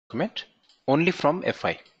document only from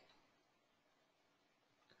FI.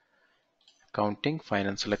 Accounting,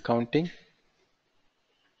 financial accounting,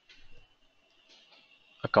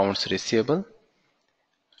 accounts receivable,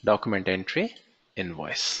 document entry,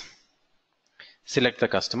 invoice. Select the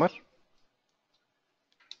customer.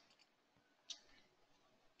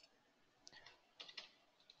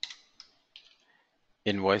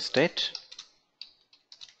 Invoice date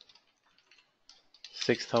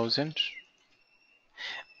 6,000.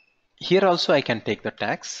 Here also I can take the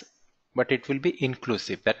tax, but it will be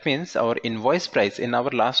inclusive. That means our invoice price in our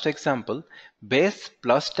last example, base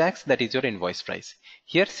plus tax, that is your invoice price.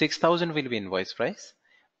 Here 6,000 will be invoice price,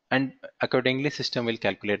 and accordingly system will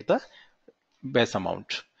calculate the base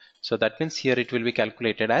amount. So that means here it will be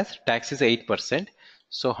calculated as tax is 8%.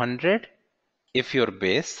 So 100 if your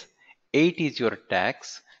base, 8 is your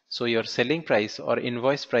tax. So your selling price or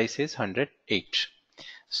invoice price is 108.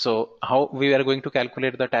 So how we are going to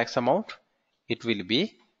calculate the tax amount? It will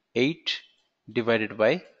be 8 divided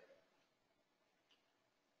by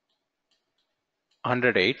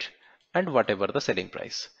 108 and whatever the selling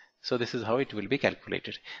price. So this is how it will be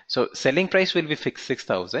calculated. So selling price will be fixed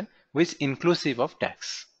 6,000, which inclusive of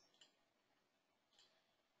tax.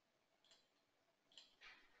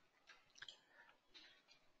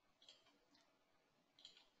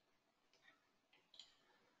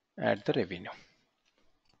 Add the revenue.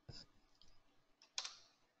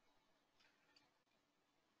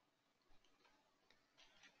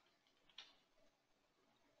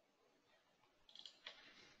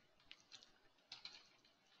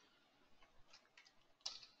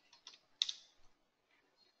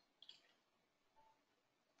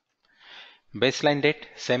 Baseline date,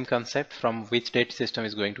 same concept, from which date system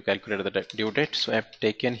is going to calculate the due date. So I have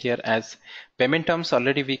taken here as payment terms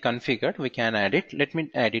already we configured, we can add it. Let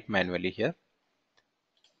me add it manually here.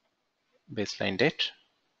 Baseline date.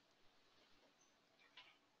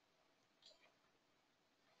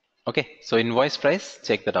 Okay, so invoice price,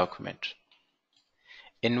 check the document.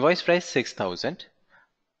 Invoice price 6,000.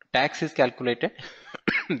 Tax is calculated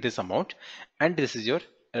this amount, and this is your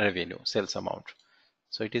revenue, sales amount.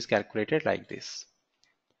 So it is calculated like this.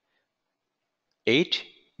 8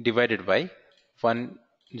 divided by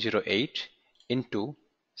 108 into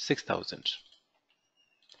 6,000.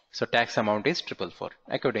 So tax amount is 444.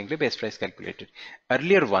 Accordingly, base price calculated.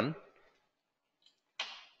 Earlier one,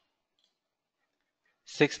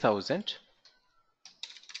 6,000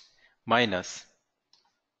 minus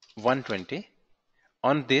 120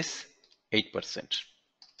 on this 8%.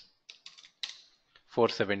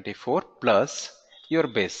 474 plus your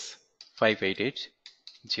base 5880,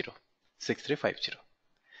 6350.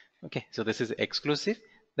 Okay, so this is exclusive,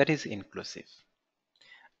 that is inclusive.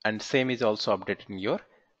 And same is also updated in your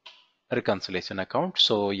reconciliation account.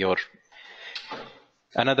 So your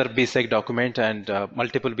another BSEG document and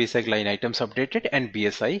multiple BSEG line items updated, and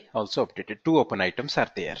BSI also updated. 2 open items are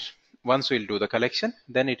there. Once we'll do the collection,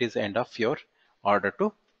 then it is end of your order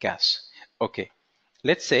to cash. Okay,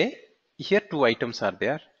 let's say here 2 items are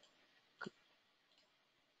there.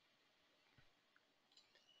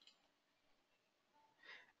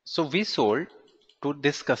 So we sold to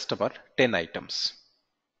this customer 10 items.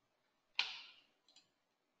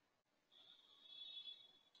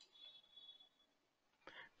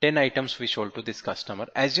 Ten items we sold to this customer.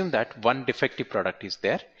 Assume that one defective product is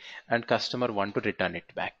there and customer want to return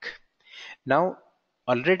it back. Now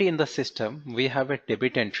already in the system we have a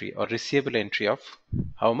debit entry or receivable entry of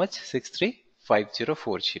how much?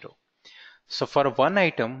 635040. So for one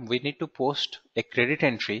item we need to post a credit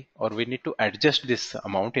entry, or we need to adjust this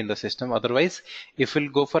amount in the system. Otherwise, if we'll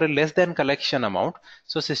go for a less than collection amount,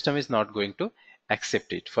 so system is not going to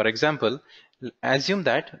accept it. For example, assume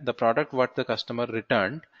that the product what the customer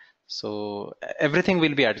returned, so everything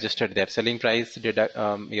will be adjusted there. Selling price,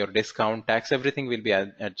 your discount, tax, everything will be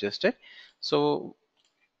adjusted. So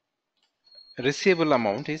receivable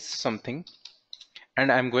amount is something,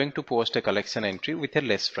 and I'm going to post a collection entry with a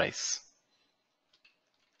less price.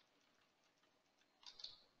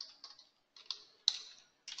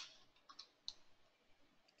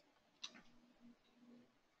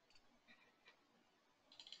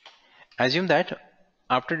 Assume that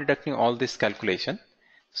after deducting all this calculation,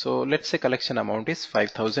 so let's say collection amount is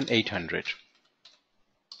 5,800.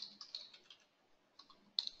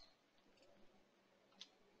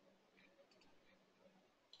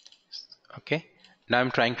 Okay, now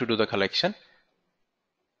I'm trying to do the collection.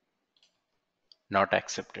 Not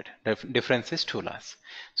accepted. Difference is 2 lakhs.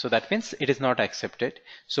 So that means it is not accepted.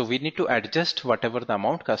 So we need to adjust whatever the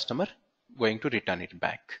amount customer going to return it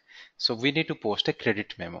back. So we need to post a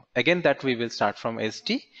credit memo. Again, that we will start from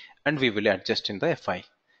SD and we will adjust in the FI.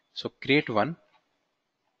 So create one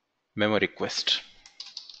memo request.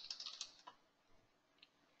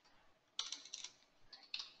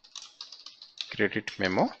 Credit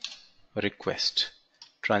memo request.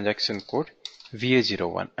 Transaction code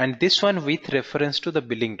VA01, and this one with reference to the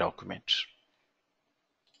billing document.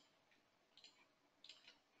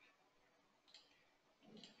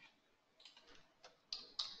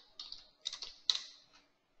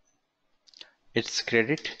 It's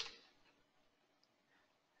create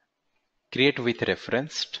with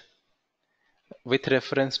reference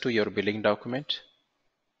to your billing document.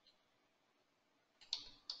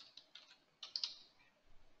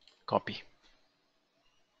 Copy.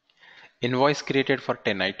 Invoice created for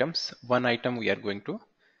 10 items. One item we are going to,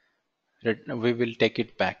 we will take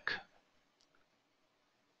it back.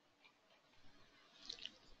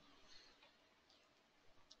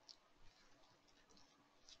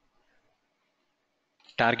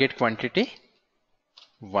 Target quantity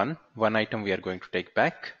one item we are going to take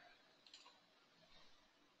back.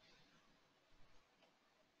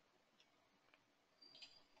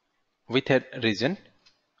 With a reason,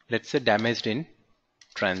 let's say damaged in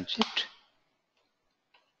transit.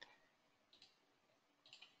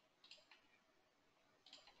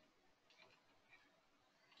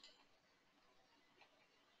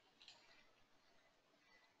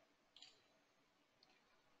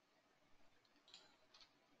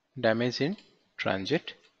 Damage in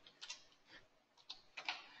transit,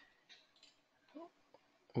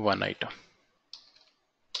 one item.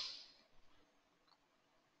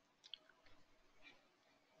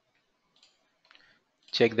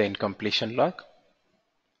 Check the incompletion log,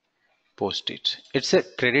 post it. It's a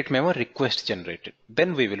credit memo request generated.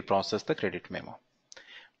 Then we will process the credit memo.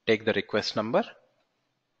 Take the request number,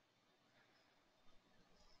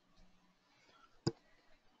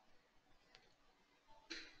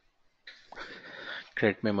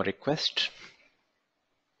 credit memo request.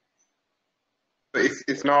 So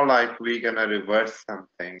it's not like we're gonna reverse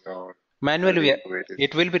something or Manually,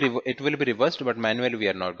 it will be reversed, but manually we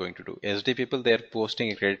are not going to do. SD people, they are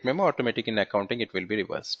posting a credit memo. Automatic in accounting, it will be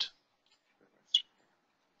reversed.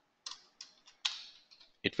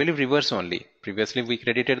 It will reverse only. Previously we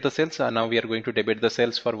credited the sales, now we are going to debit the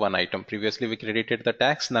sales for one item. Previously we credited the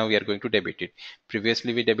tax, now we are going to debit it.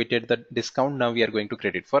 Previously we debited the discount, now we are going to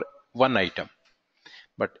credit for one item.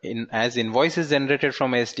 But as invoice is generated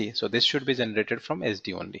from SD, so this should be generated from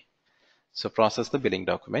SD only. So process the billing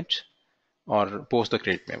document or post the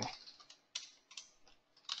credit memo.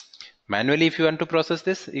 Manually, if you want to process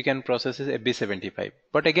this, you can process this AB75.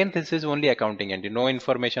 But again, this is only accounting entry. No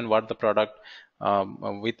information what the product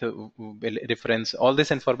with reference, all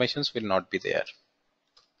these informations will not be there.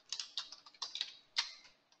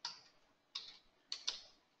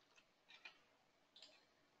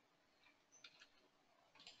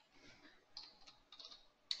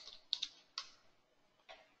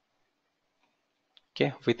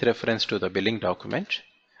 Okay, with reference to the billing document,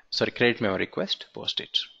 sorry, credit memo request, post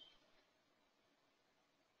it.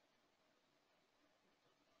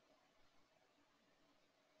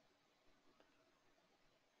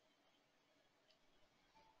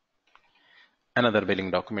 Another billing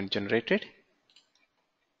document generated.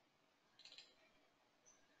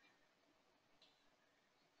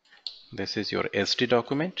 This is your SD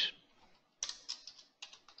document,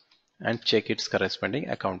 and check its corresponding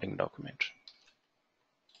accounting document.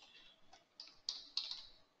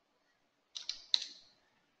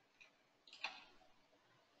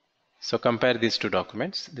 So compare these two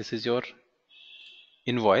documents. This is your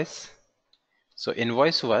invoice. So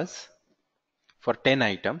invoice was for 10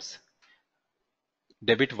 items.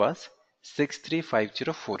 Debit was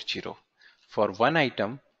 635040. For one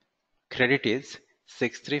item, credit is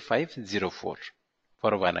 63504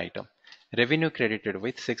 for one item. Revenue credited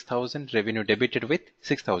with 6000, revenue debited with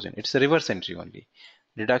 6000. It's a reverse entry only.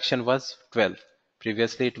 Deduction was 12.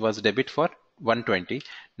 Previously it was debit for 120.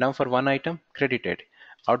 Now for one item, credited.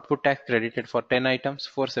 Output tax credited for 10 items,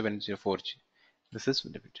 4704. This is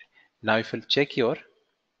debited. Now if you'll check your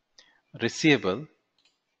receivable,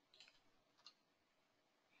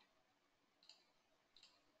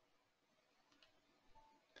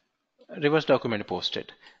 reverse document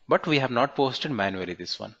posted, but we have not posted manually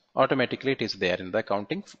this one. Automatically it is there in the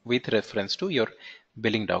accounting with reference to your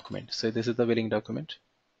billing document. So this is the billing document.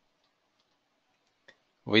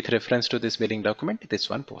 With reference to this billing document, this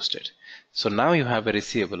one posted. So now you have a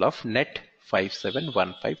receivable of net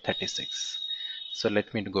 571536. So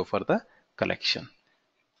let me go for the collection.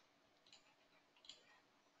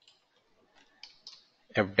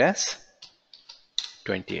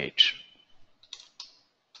 F-28.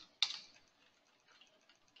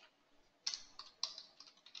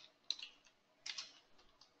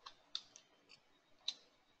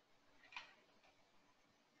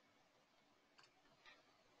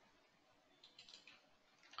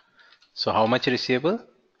 So how much receivable?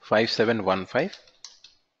 5715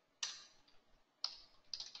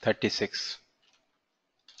 36.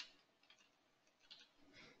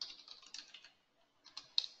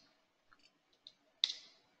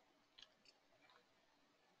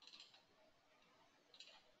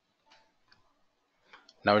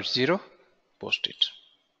 Now it's 0. Post it.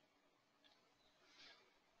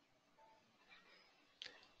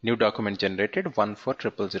 New document generated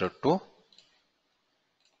 140002.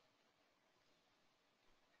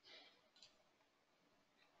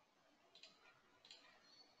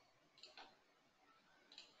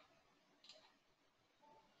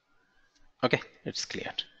 Okay, it's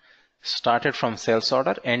cleared. Started from sales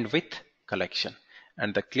order, end with collection.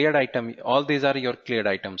 And the cleared item, all these are your cleared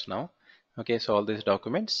items now. Okay, so all these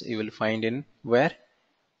documents you will find in where?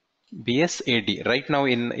 BSAD. Right now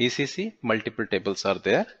in ECC, multiple tables are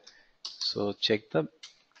there. So check the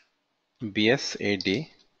BSAD.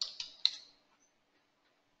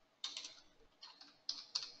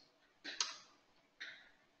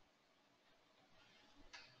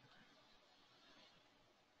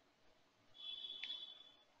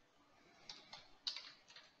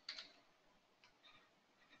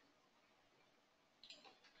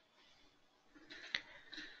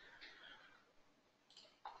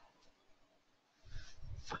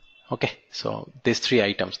 Okay, so these three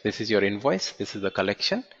items, this is your invoice, this is the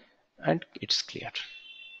collection, and it's clear.